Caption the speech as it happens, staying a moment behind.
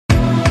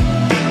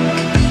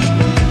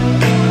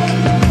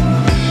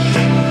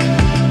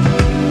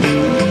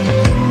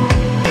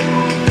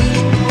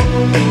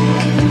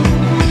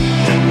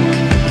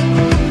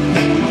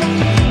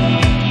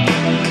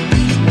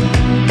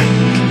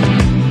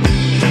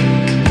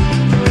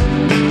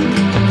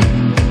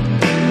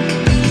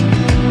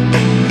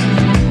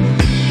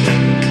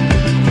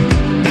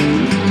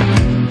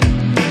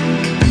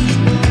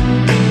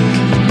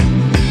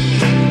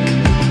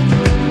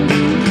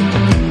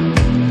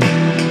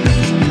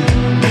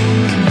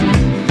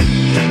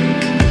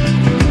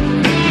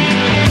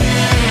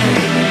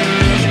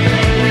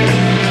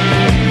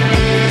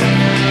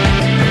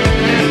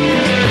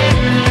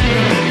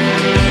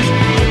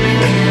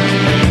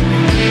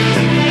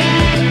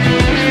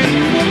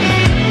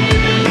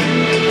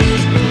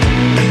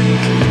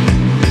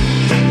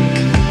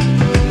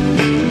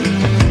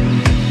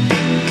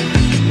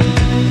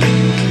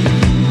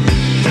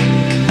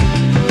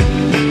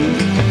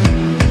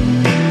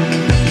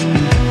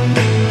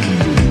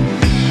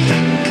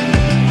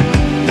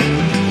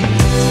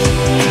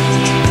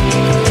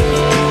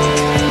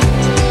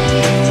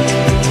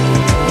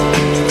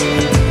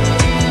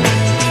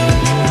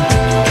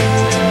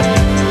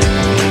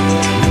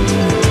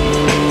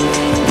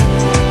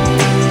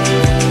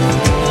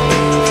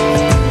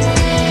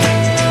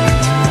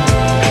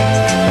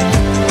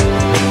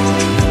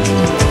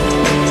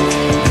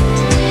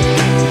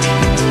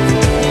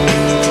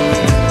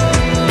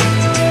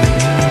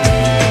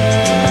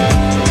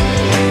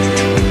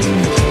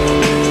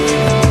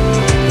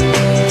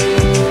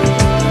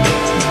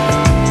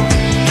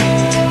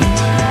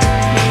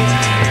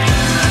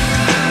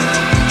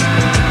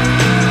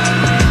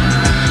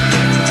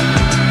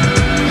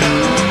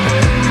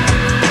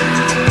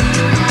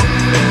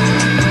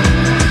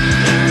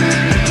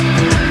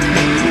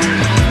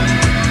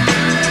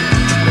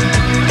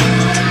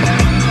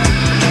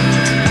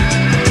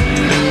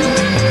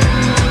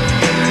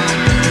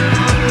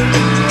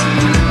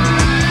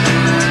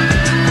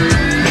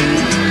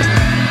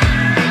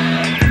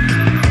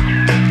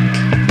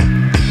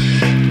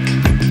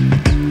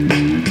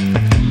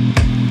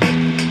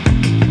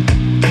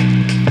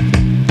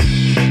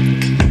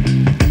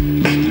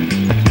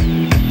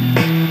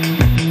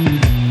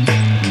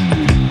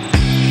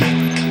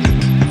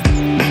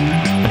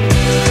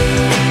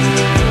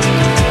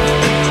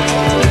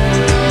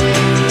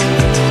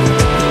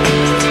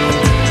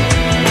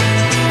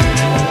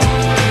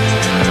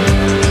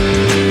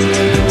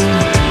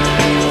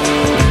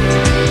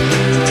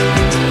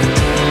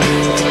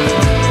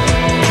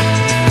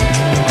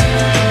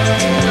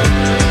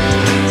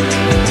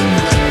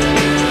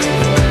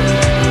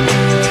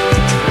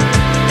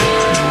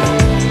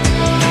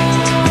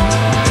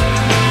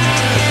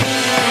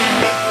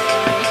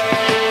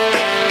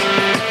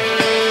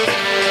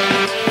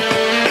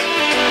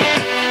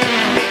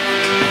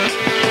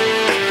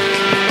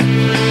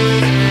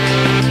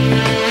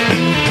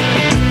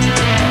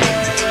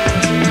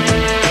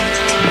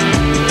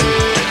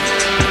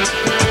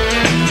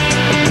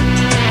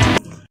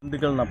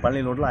நான்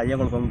பழனி ரோட்டில்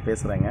ஐயங்குளம்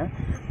பேசுகிறேங்க.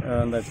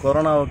 இந்த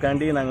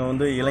கொரோனாவுக்காண்டி நாங்கள்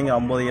வந்து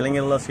 50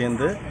 இளைஞர்களாக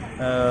சேர்ந்து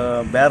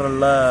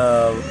பேரலில்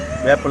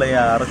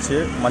வேப்பிலையை அரைச்சி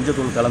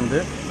மஞ்சத்தூள் கலந்து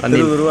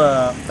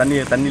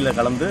தண்ணியில்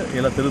கலந்து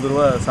எல்லாம்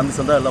திருதுருவா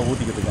சந்தாக எல்லாம்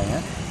ஊற்றிக்கிட்டு இருக்காங்க.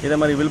 இதே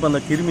மாதிரி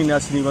விழுப்புரம் கிருமி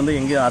நாசினி வந்து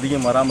எங்கேயும்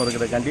அதிகம் வராமல்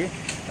இருக்கிறக்காண்டி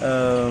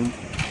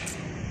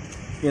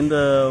எந்த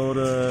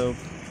ஒரு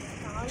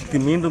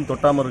மீண்டும்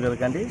தொட்டாமல்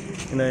இருக்கிறதுக்காண்டி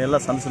இந்த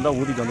எல்லாம் சந்தாக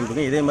ஊற்றிட்டு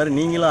வந்துருக்கோங்க. இதே மாதிரி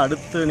நீங்களும்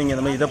அடுத்து நீங்கள்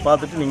இந்த மாதிரி இதை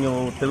பார்த்துட்டு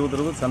நீங்கள்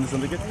தெருவு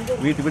சந்துக்கு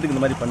வீட்டுக்கு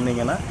இந்த மாதிரி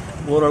பண்ணிங்கன்னா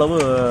ஓரளவு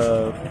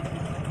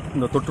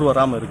இந்த தொற்று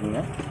வராமல்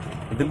இருக்குங்க.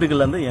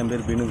 திண்டுக்கல்லேருந்து என்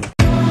பேர் பினுங்க.